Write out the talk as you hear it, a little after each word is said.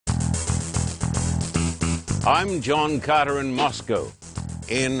I'm John Carter in Moscow,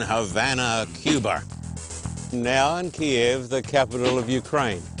 in Havana, Cuba, now in Kiev, the capital of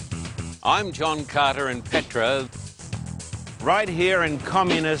Ukraine. I'm John Carter in Petra, right here in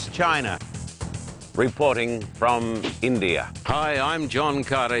communist China, reporting from India. Hi, I'm John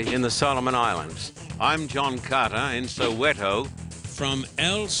Carter in the Solomon Islands. I'm John Carter in Soweto, from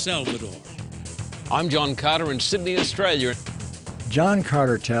El Salvador. I'm John Carter in Sydney, Australia. John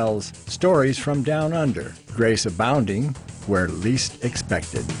Carter tells stories from down under, grace abounding where least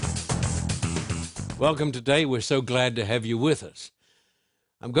expected. Welcome today. We're so glad to have you with us.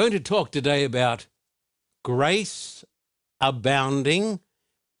 I'm going to talk today about grace abounding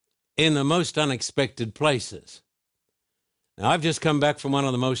in the most unexpected places. Now, I've just come back from one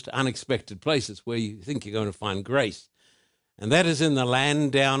of the most unexpected places where you think you're going to find grace, and that is in the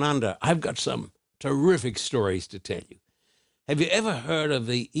land down under. I've got some terrific stories to tell you. Have you ever heard of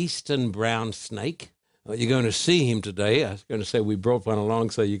the eastern brown snake? Well, you're going to see him today. I was going to say we brought one along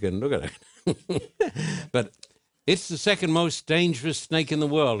so you can look at it. But it's the second most dangerous snake in the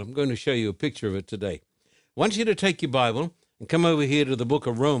world. I'm going to show you a picture of it today. I want you to take your Bible and come over here to the book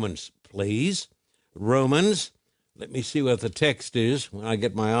of Romans, please. Romans, let me see what the text is when I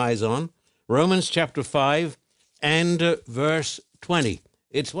get my eyes on. Romans chapter 5 and verse 20.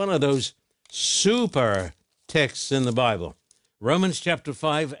 It's one of those super texts in the Bible. Romans chapter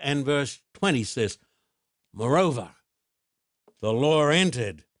 5 and verse 20 says, "Moreover, the law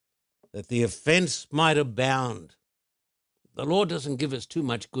entered that the offense might abound." The law doesn't give us too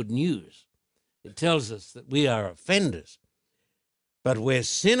much good news. It tells us that we are offenders. But where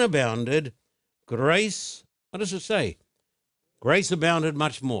sin abounded, grace, what does it say? Grace abounded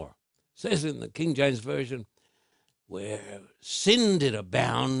much more. It says in the King James Version, where sin did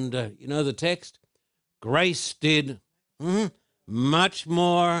abound, you know the text? Grace did much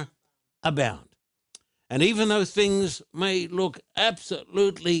more abound. And even though things may look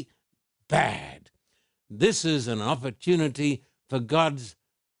absolutely bad, this is an opportunity for God's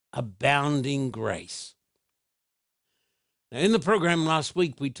abounding grace. Now, in the program last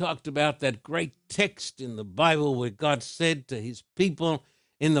week, we talked about that great text in the Bible where God said to his people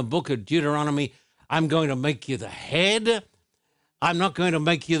in the book of Deuteronomy, I'm going to make you the head, I'm not going to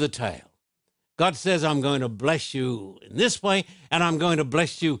make you the tail. God says, I'm going to bless you in this way, and I'm going to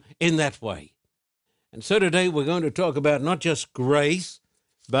bless you in that way. And so today we're going to talk about not just grace,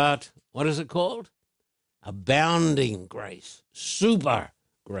 but what is it called? Abounding grace, super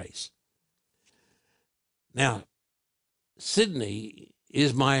grace. Now, Sydney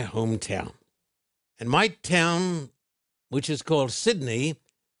is my hometown. And my town, which is called Sydney,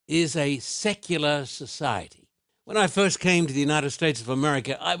 is a secular society. When I first came to the United States of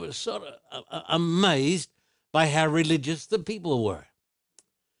America, I was sort of amazed by how religious the people were.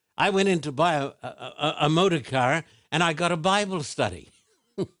 I went in to buy a motor car, and I got a Bible study.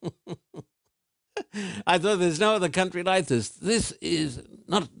 I thought there's no other country like this. This is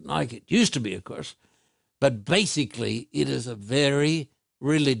not like it used to be, of course, but basically it is a very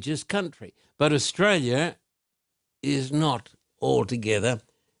religious country. But Australia is not altogether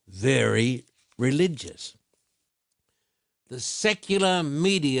very religious. The secular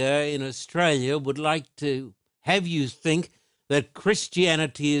media in Australia would like to have you think that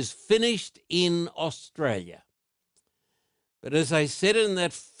Christianity is finished in Australia. But as I said in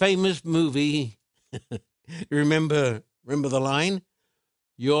that famous movie, remember the line?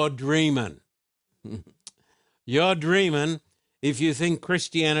 You're dreaming. You're dreaming if you think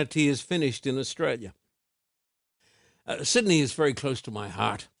Christianity is finished in Australia. Sydney is very close to my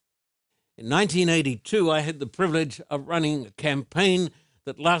heart. In 1982, I had the privilege of running a campaign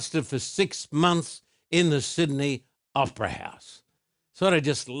that lasted for 6 months in the Sydney Opera House. Sort of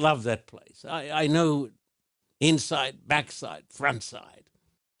just love that place. I know inside, backside, front side.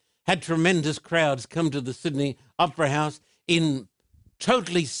 Had tremendous crowds come to the Sydney Opera House in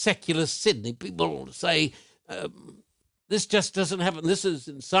totally secular Sydney. People say, this just doesn't happen. This is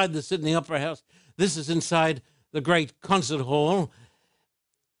inside the Sydney Opera House. This is inside the great concert hall.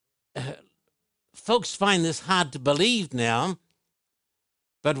 Folks find this hard to believe now,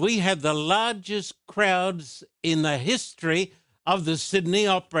 but we have the largest crowds in the history of the Sydney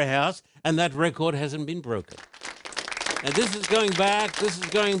Opera House, and that record hasn't been broken. And this is going back to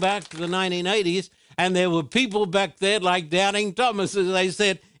the 1980s, and there were people back there like doubting Thomas as they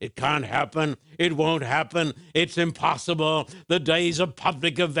said, it can't happen, it won't happen, it's impossible, the days of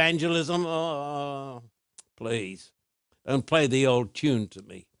public evangelism. Oh, please, don't play the old tune to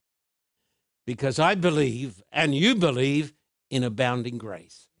me. Because I believe, and you believe, in abounding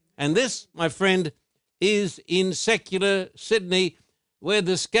grace. And this, my friend, is in secular Sydney, where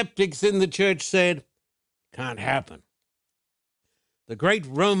the skeptics in the church said, Can't happen. The great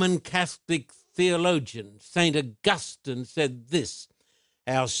Roman Catholic theologian, St. Augustine, said this: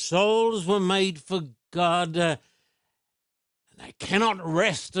 our souls were made for God, and they cannot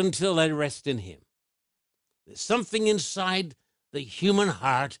rest until they rest in Him. There's something inside the human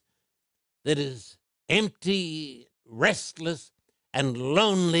heart that is empty, restless, and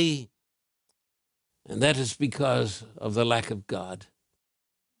lonely, and that is because of the lack of God.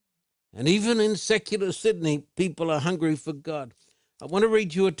 And even in secular Sydney, people are hungry for God. I want to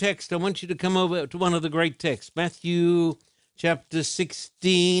read you a text. I want you to come over to one of the great texts, Matthew chapter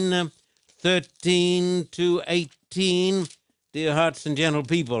 16, 13 to 18. Dear hearts and gentle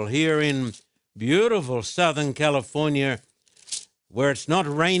people, here in beautiful Southern California, where it's not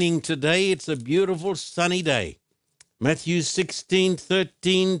raining today, it's a beautiful sunny day. Matthew 16,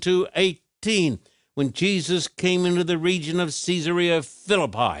 13 to 18, when Jesus came into the region of Caesarea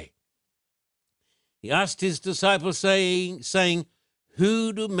Philippi, He asked His disciples, saying,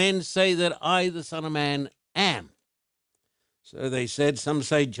 who do men say that I, the Son of Man, am? So they said, some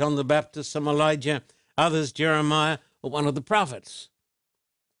say John the Baptist, some Elijah, others Jeremiah, or one of the prophets.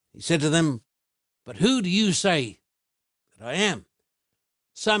 He said to them, but who do you say that I am?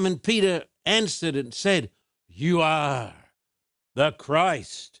 Simon Peter answered and said, you are the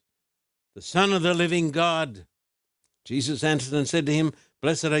Christ, the Son of the living God. Jesus answered and said to him,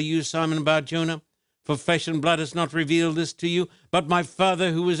 blessed are you, Simon Bar-Jonah, for flesh and blood has not revealed this to you, but my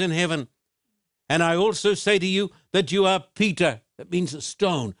Father who is in heaven. And I also say to you that you are Peter, that means a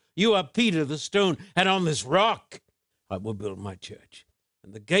stone. You are Peter, the stone, and on this rock I will build my church,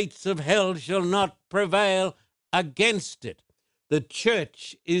 and the gates of hell shall not prevail against it. The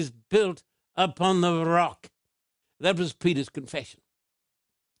church is built upon the rock. That was Peter's confession.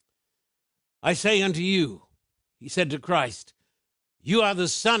 I say unto you, he said to Christ, you are the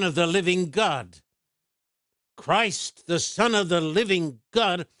Son of the living God. Christ, the Son of the living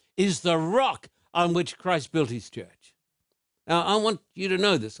God, is the rock on which Christ built his church. Now, I want you to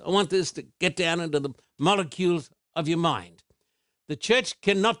know this. I want this to get down into the molecules of your mind. The church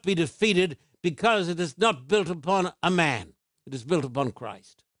cannot be defeated because it is not built upon a man. It is built upon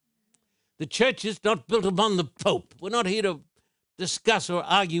Christ. The church is not built upon the Pope. We're not here to discuss or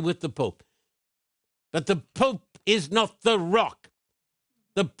argue with the Pope. But the Pope is not the rock.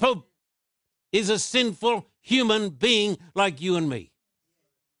 The Pope is a sinful human being like you and me.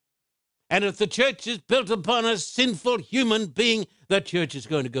 And if the church is built upon a sinful human being, the church is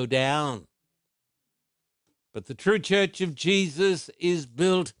going to go down. But the true church of Jesus is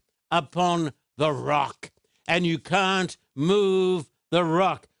built upon the rock, and you can't move the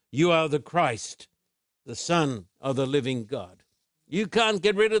rock. You are the Christ, the Son of the living God. You can't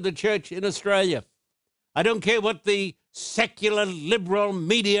get rid of the church in Australia. I don't care what the secular liberal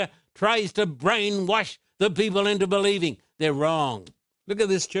media tries to brainwash the people into believing. They're wrong. Look at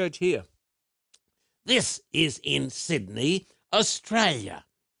this church here. This is in Sydney, Australia,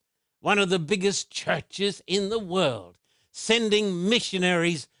 one of the biggest churches in the world, sending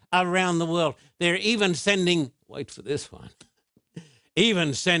missionaries around the world. They're even sending, wait for this one,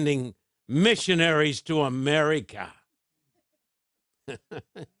 even sending missionaries to America. Do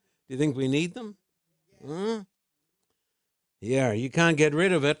you think we need them? Huh? Yeah, you can't get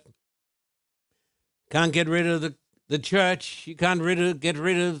rid of it. Can't get rid of the church. You can't get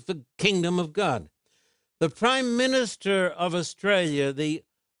rid of the kingdom of God. The Prime Minister of Australia, the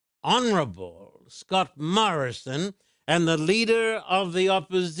Honourable Scott Morrison, and the Leader of the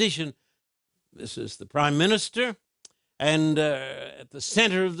Opposition, this is the Prime Minister, and at the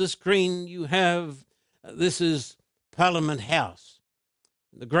centre of the screen you have, this is Parliament House,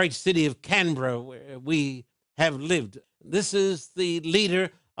 the great city of Canberra where we have lived. This is the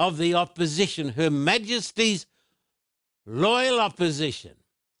Leader of the Opposition, Her Majesty's Loyal Opposition.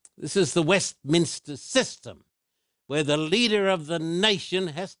 This is the Westminster system, where the leader of the nation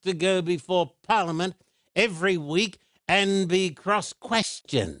has to go before Parliament every week and be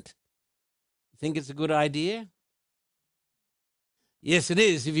cross-questioned. You think it's a good idea? Yes, it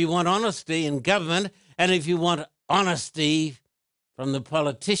is, if you want honesty in government and if you want honesty from the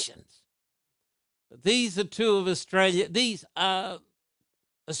politicians. But these are these are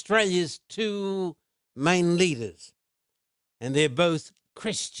Australia's two main leaders, and they're both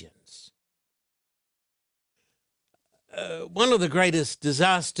Christians. One of the greatest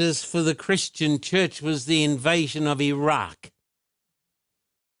disasters for the Christian church was the invasion of Iraq.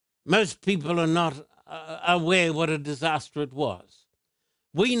 Most people are not aware what a disaster it was.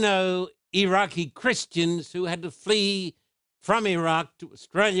 We know Iraqi Christians who had to flee from Iraq to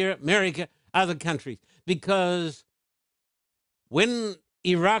Australia, America, other countries, because when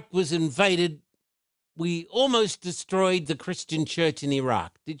Iraq was invaded we almost destroyed the Christian church in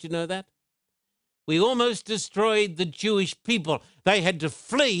Iraq. Did you know that? We almost destroyed the Jewish people. They had to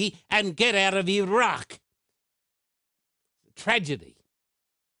flee and get out of Iraq. Tragedy.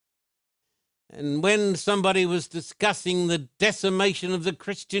 And when somebody was discussing the decimation of the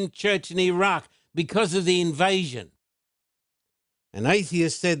Christian church in Iraq because of the invasion, an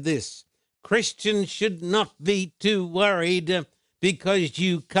atheist said this: Christians should not be too worried because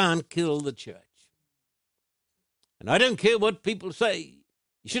you can't kill the church. And I don't care what people say.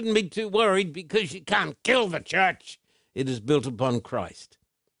 You shouldn't be too worried because you can't kill the church. It is built upon Christ.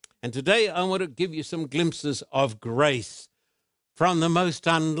 And today I want to give you some glimpses of grace from the most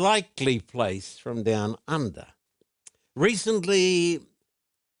unlikely place from down under. Recently,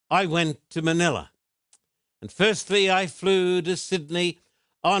 I went to Manila. And firstly, I flew to Sydney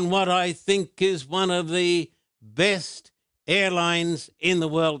on what I think is one of the best airlines in the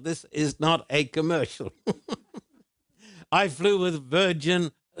world. This is not a commercial. I flew with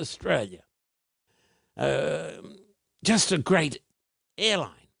Virgin Australia. Just a great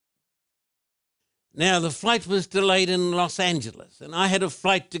airline. Now, the flight was delayed in Los Angeles, and I had a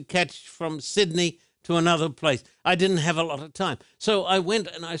flight to catch from Sydney to another place. I didn't have a lot of time. So I went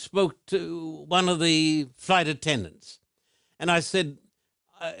and I spoke to one of the flight attendants. And I said,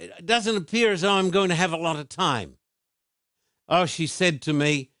 it doesn't appear as though I'm going to have a lot of time. Oh, she said to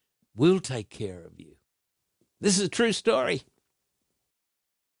me, we'll take care of you. This is a true story.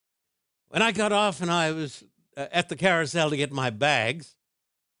 When I got off and I was at the carousel to get my bags,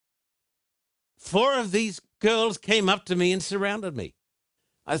 4 of these girls came up to me and surrounded me.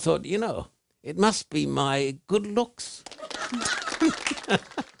 I thought, it must be my good looks.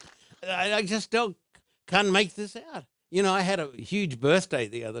 I just can't make this out. I had a huge birthday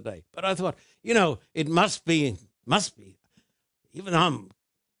the other day, but I thought, it must be, even though I'm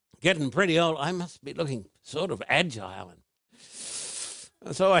getting pretty old, I must be looking sort of agile.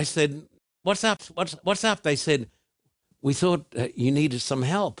 And so I said, what's up? What's up? They said, we thought you needed some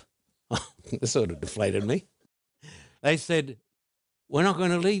help. This sort of deflated me. They said, we're not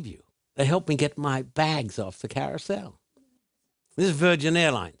going to leave you. They helped me get my bags off the carousel. This is Virgin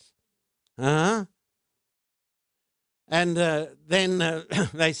Airlines. And then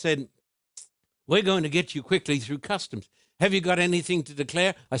they said, we're going to get you quickly through customs. Have you got anything to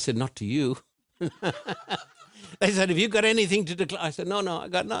declare? I said, not to you. They said, have you got anything to declare? I said, no, I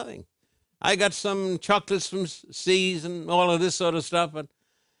got nothing. I got some chocolates from Seas and all of this sort of stuff. And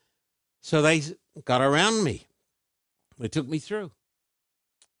so they got around me. They took me through.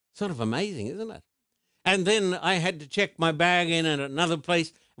 Sort of amazing, isn't it? And then I had to check my bag in at another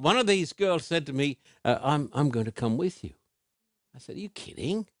place. One of these girls said to me, I'm going to come with you. I said, are you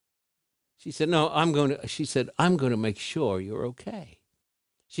kidding? She said, no, I'm going to make sure you're okay.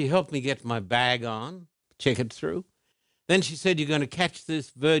 She helped me get my bag on, check it through. Then she said, you're going to catch this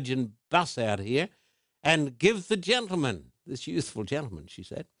Virgin bus out here and give the gentleman, this youthful gentleman, she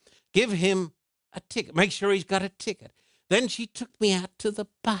said, give him a ticket. Make sure he's got a ticket. Then she took me out to the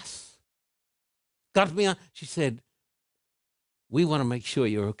bus. Got me on. She said, we want to make sure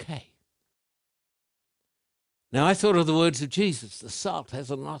you're okay. Now, I thought of the words of Jesus, the salt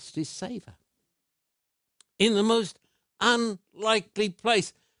hasn't lost his savor. In the most unlikely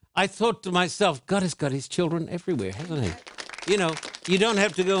place, I thought to myself, God has got his children everywhere, hasn't he? You don't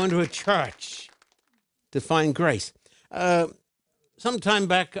have to go into a church to find grace. Some time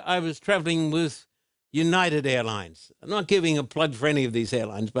back, I was traveling with United Airlines. I'm not giving a plug for any of these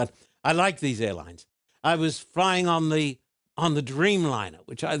airlines, but I like these airlines. I was flying on the Dreamliner,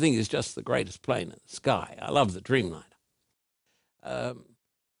 which I think is just the greatest plane in the sky. I love the Dreamliner.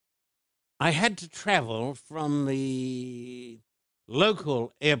 I had to travel from the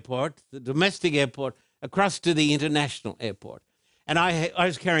local airport, the domestic airport, across to the international airport. And I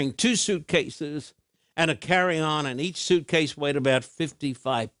was carrying 2 suitcases and a carry-on, and each suitcase weighed about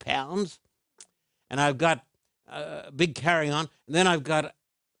 55 pounds. And I've got a big carry-on, and then I've got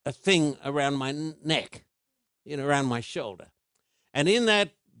a thing around my neck, around my shoulder. And in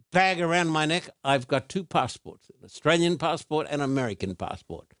that bag around my neck, I've got 2 passports, an Australian passport and an American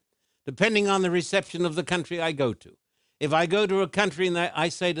passport, depending on the reception of the country I go to. If I go to a country and I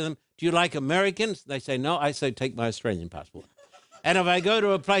say to them, do you like Americans? They say, no. I say, take my Australian passport. And if I go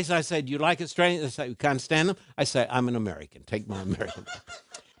to a place, I say, do you like Australians? They say, we can't stand them. I say, I'm an American. Take my American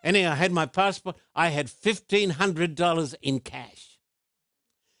passport. Anyhow, I had my passport. I had $1,500 in cash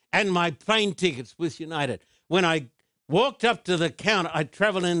and my plane tickets with United. When I walked up to the counter, I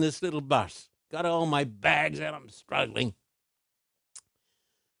traveled in this little bus, got all my bags out. I'm struggling.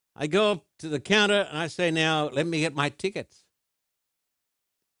 I go up to the counter and I say, now, let me get my tickets.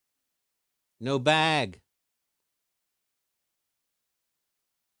 no bag,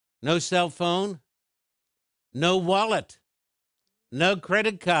 no cell phone, no wallet, no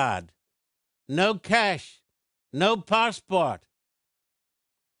credit card, no cash, no passport.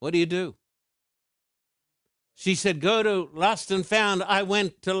 What do you do? She said, go to Lost and Found. I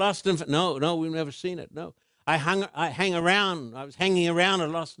went to Lost and Found. No, we've never seen it. No. I hang around. I was hanging around at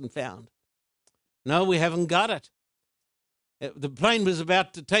Lost and Found. No, we haven't got it. The plane was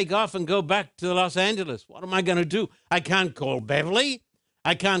about to take off and go back to Los Angeles. What am I going to do? I can't call Beverly.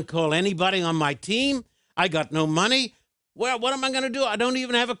 I can't call anybody on my team. I got no money. Well, what am I going to do? I don't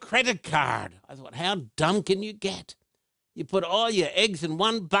even have a credit card. I thought, how dumb can you get? You put all your eggs in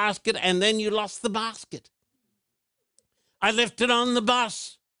one basket and then you lost the basket. I left it on the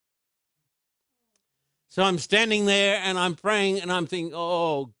bus. So I'm standing there and I'm praying and I'm thinking,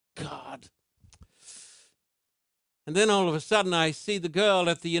 oh, God. And then all of a sudden I see the girl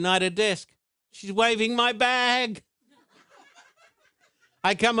at the United desk. She's waving my bag.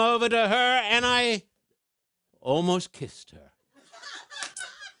 I come over to her and I almost kissed her.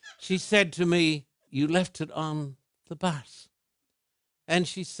 She said to me, you left it on the bus. And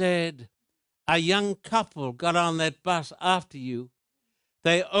she said, a young couple got on that bus after you.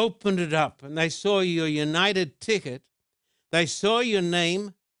 They opened it up and they saw your United ticket. They saw your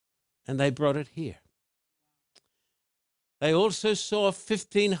name and they brought it here. They also saw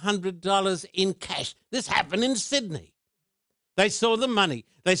 $1,500 in cash. This happened in Sydney. They saw the money.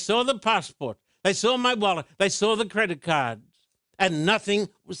 They saw the passport. They saw my wallet. They saw the credit cards. And nothing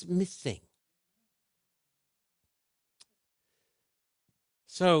was missing.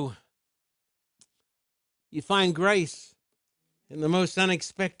 So you find grace in the most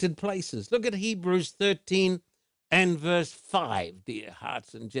unexpected places. Look at Hebrews 13 and verse 5, dear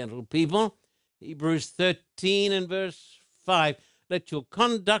hearts and gentle people. Hebrews 13 and verse 5. Let your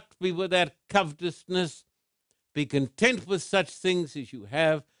conduct be without covetousness. Be content with such things as you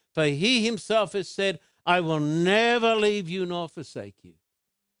have. For he himself has said, I will never leave you nor forsake you.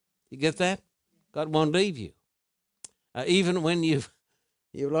 You get that? God won't leave you. Even when you've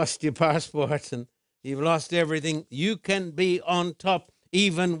lost your passports and you've lost everything, you can be on top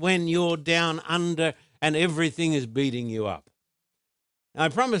even when you're down under and everything is beating you up. Now, I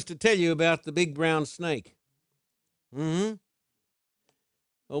promised to tell you about the big brown snake. Well,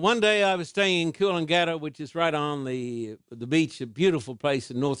 one day I was staying in Coolangatta, which is right on the beach, a beautiful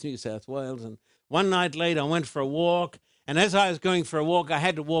place in North New South Wales. And one night late, I went for a walk. And as I was going for a walk, I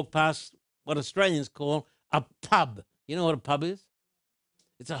had to walk past what Australians call a pub. You know what a pub is?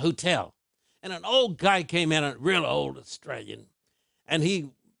 It's a hotel. And an old guy came in, a real old Australian, and he,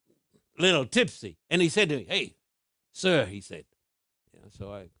 a little tipsy, and he said to me, hey, sir, he said,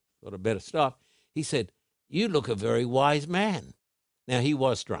 so I thought I'd better stop. He said, you look a very wise man. Now, he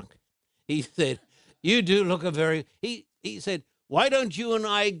was drunk. He said, you do look a very, he said, why don't you and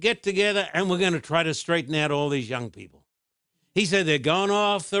I get together and we're going to try to straighten out all these young people? He said, they're going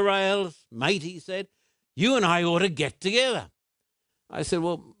off the rails. Mate, he said, you and I ought to get together. I said,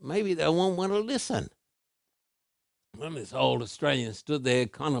 well, maybe they won't want to listen. Well, this old Australian stood there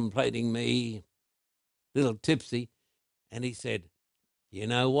contemplating me, little tipsy, and he said, you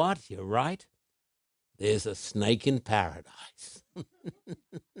know what? You're right. There's a snake in paradise.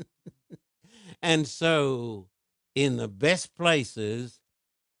 And so in the best places,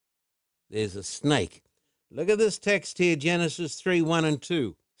 there's a snake. Look at this text here, Genesis 3, 1 and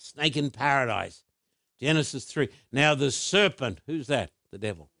 2. Snake in paradise. Genesis 3. Now the serpent, who's that? The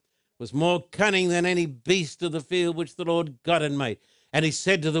devil, was more cunning than any beast of the field which the Lord God had made. And he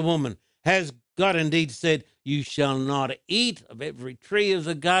said to the woman, has God indeed said, you shall not eat of every tree of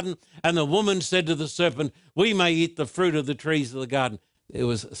the garden? And the woman said to the serpent, we may eat the fruit of the trees of the garden. There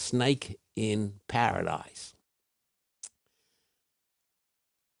was a snake in paradise.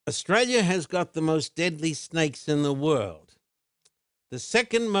 Australia has got the most deadly snakes in the world. The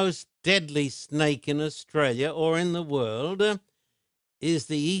second most deadly snake in Australia or in the world is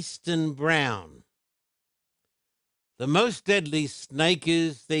the eastern brown. The most deadly snake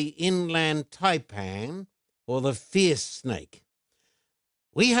is the inland taipan or the fierce snake.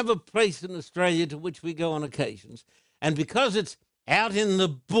 We have a place in Australia to which we go on occasions, and because it's out in the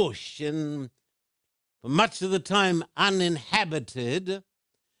bush and for much of the time uninhabited,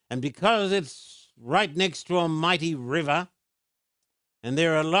 and because it's right next to a mighty river, and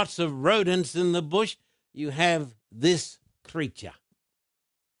there are lots of rodents in the bush, you have this creature.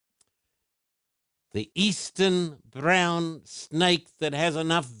 The eastern brown snake that has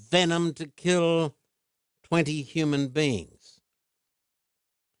enough venom to kill 20 human beings.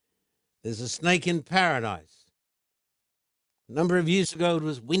 There's a snake in paradise. A number of years ago, it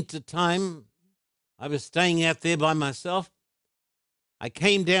was winter time. I was staying out there by myself. I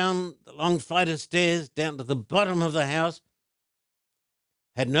came down the long flight of stairs, down to the bottom of the house,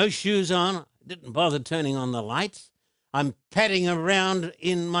 had no shoes on, didn't bother turning on the lights. I'm padding around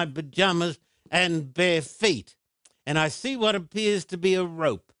in my pajamas and bare feet, and I see what appears to be a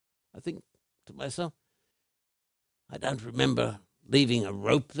rope. I think to myself, I don't remember leaving a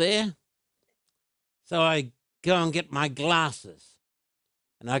rope there. So I go and get my glasses,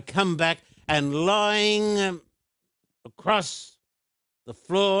 and I come back, and lying across the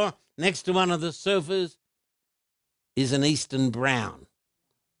floor next to one of the sofas is an Eastern brown.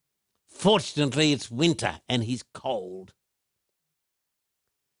 Fortunately, it's winter and he's cold.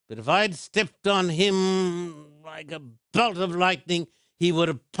 But if I'd stepped on him like a bolt of lightning, he would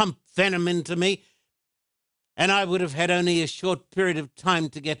have pumped venom into me, and I would have had only a short period of time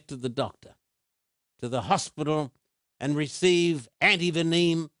to get to the doctor, to the hospital, and receive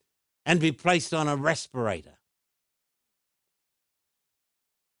antivenin and be placed on a respirator.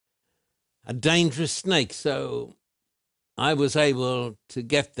 A dangerous snake, so I was able to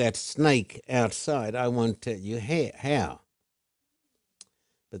get that snake outside. I won't tell you how.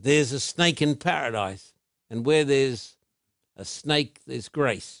 But there's a snake in paradise, and where there's a snake, there's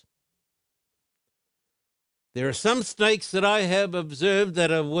grace. There are some snakes that I have observed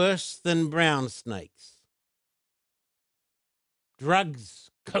that are worse than brown snakes. Drugs,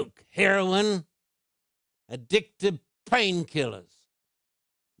 coke, heroin, addictive painkillers,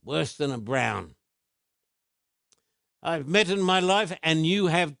 worse than a brown. I've met in my life, and you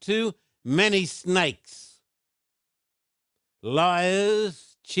have too, many snakes.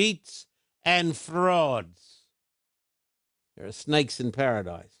 Liars, cheats, and frauds. There are snakes in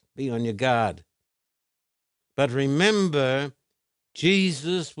paradise. Be on your guard. But remember,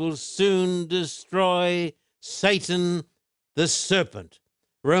 Jesus will soon destroy Satan the serpent.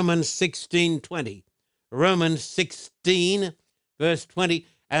 Romans 16:20. Romans 16, verse 20.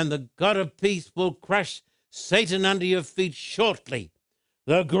 And the God of peace will crush Satan under your feet shortly.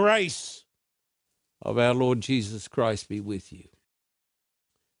 The grace of our Lord Jesus Christ be with you.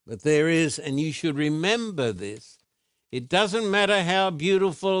 But there is, and you should remember this, it doesn't matter how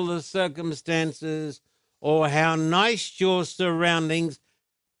beautiful the circumstances or how nice your surroundings,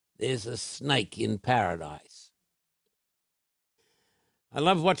 there's a snake in paradise. I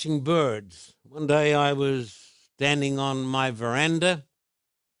love watching birds. One day I was standing on my veranda,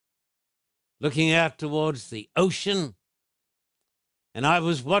 looking out towards the ocean, and I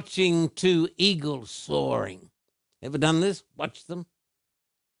was watching two eagles soaring. Ever done this? Watch them?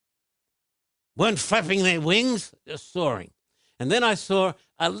 Weren't flapping their wings, just soaring. And then I saw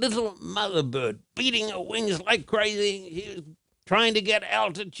a little mother bird beating her wings like crazy. She was trying to get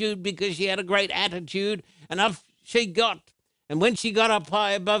altitude because she had a great attitude, and up she got. And when she got up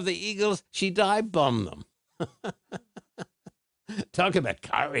high above the eagles, she dive-bombed them. Talk about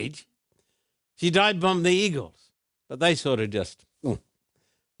courage. She dive-bombed the eagles, but they sort of just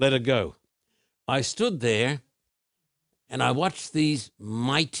let her go. I stood there, and I watched these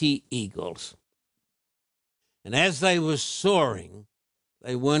mighty eagles. And as they were soaring,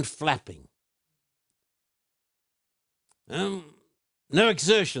 they weren't flapping. No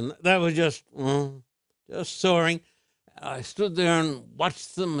exertion. They were just soaring. I stood there and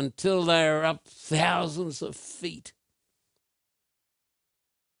watched them until they were up thousands of feet.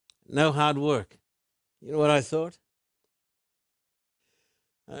 No hard work. You know what I thought?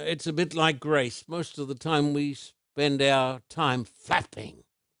 It's a bit like grace. Most of the time we spend our time flapping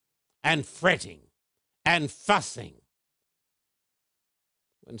and fretting and fussing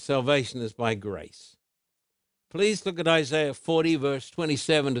when salvation is by grace. Please look at Isaiah 40, verse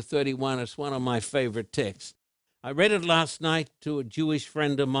 27 to 31. It's one of my favorite texts. I read it last night to a Jewish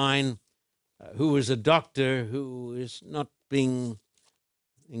friend of mine who was a doctor who is not being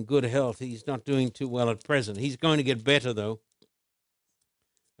in good health. He's not doing too well at present. He's going to get better, though.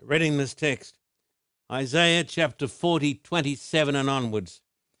 Reading this text, Isaiah chapter 40, 27 and onwards.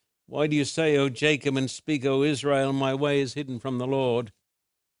 Why do you say, O Jacob, and speak, O Israel, my way is hidden from the Lord?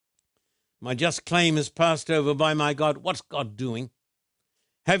 My just claim is passed over by my God. What's God doing?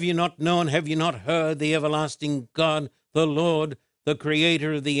 Have you not known, have you not heard the everlasting God, the Lord, the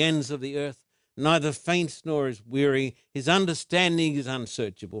creator of the ends of the earth? Neither faints nor is weary. His understanding is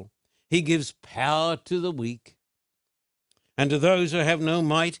unsearchable. He gives power to the weak, and to those who have no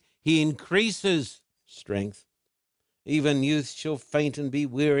might, he increases strength. Even youth shall faint and be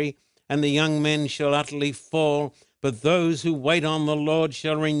weary, and the young men shall utterly fall. But those who wait on the Lord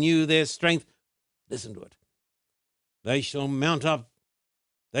shall renew their strength. Listen to it. They shall mount up.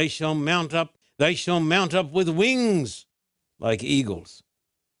 They shall mount up. They shall mount up with wings like eagles.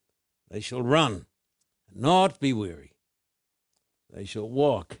 They shall run not be weary. They shall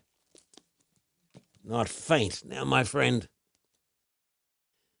walk, not faint. Now, my friend,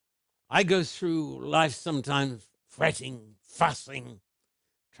 I go through life sometimes fretting, fussing,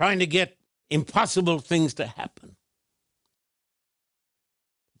 trying to get impossible things to happen.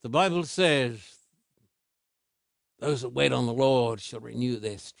 The Bible says, those that wait on the Lord shall renew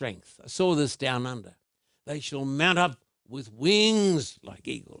their strength. I saw this down under. They shall mount up with wings like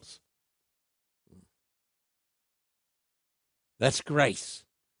eagles. That's grace.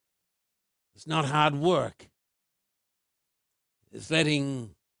 It's not hard work. It's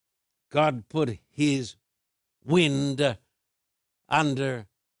letting God put his wind under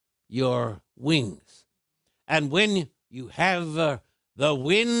your wings. And when you have the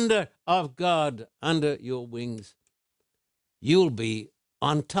wind of God under your wings, you'll be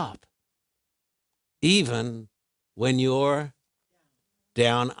on top, even when you're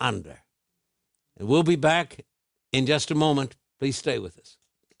down under. And we'll be back in just a moment. Please stay with us.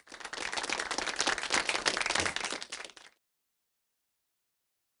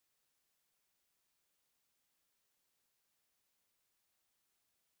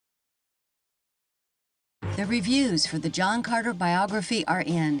 The reviews for the John Carter biography are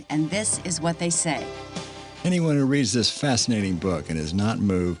in, and this is what they say. Anyone who reads this fascinating book and is not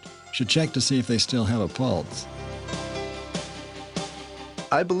moved should check to see if they still have a pulse.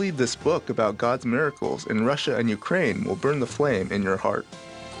 I believe this book about God's miracles in Russia and Ukraine will burn the flame in your heart.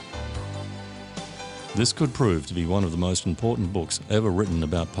 This could prove to be one of the most important books ever written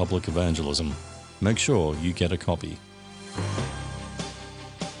about public evangelism. Make sure you get a copy.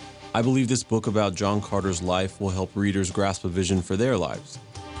 I believe this book about John Carter's life will help readers grasp a vision for their lives.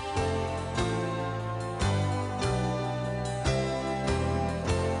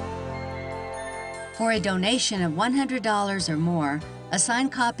 For a donation of $100 or more, a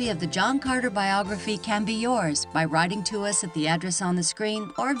signed copy of the John Carter biography can be yours by writing to us at the address on the screen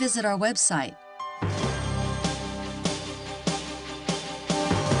or visit our website.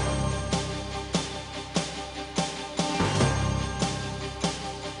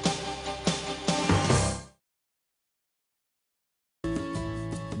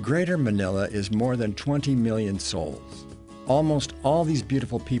 Greater Manila is more than 20 million souls. Almost all these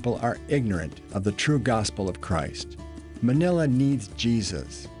beautiful people are ignorant of the true gospel of Christ. Manila needs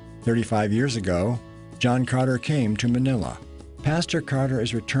Jesus. 35 years ago, John Carter came to Manila. Pastor Carter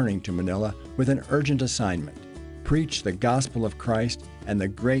is returning to Manila with an urgent assignment: preach the gospel of Christ and the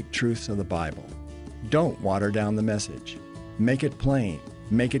great truths of the Bible. Don't water down the message. Make it plain,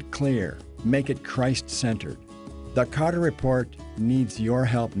 make it clear, make it Christ-centered. The Carter Report needs your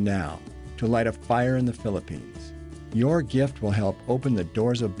help now to light a fire in the Philippines. Your gift will help open the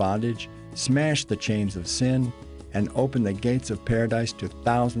doors of bondage, smash the chains of sin, and open the gates of paradise to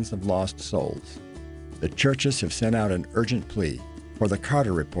thousands of lost souls. The churches have sent out an urgent plea for the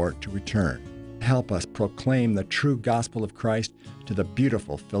Carter Report to return. Help us proclaim the true gospel of Christ to the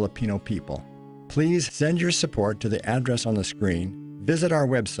beautiful Filipino people. Please send your support to the address on the screen, visit our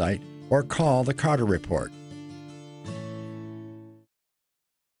website, or call the Carter Report.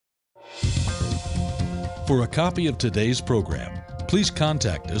 For a copy of today's program, please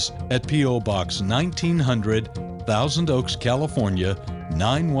contact us at P.O. Box 1900, Thousand Oaks, California,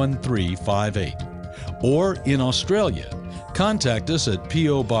 91358. Or in Australia, contact us at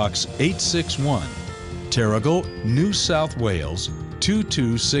P.O. Box 861, Terrigal, New South Wales,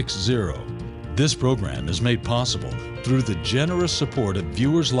 2260. This program is made possible through the generous support of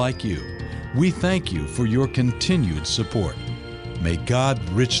viewers like you. We thank you for your continued support. May God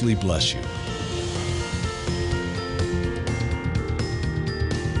richly bless you.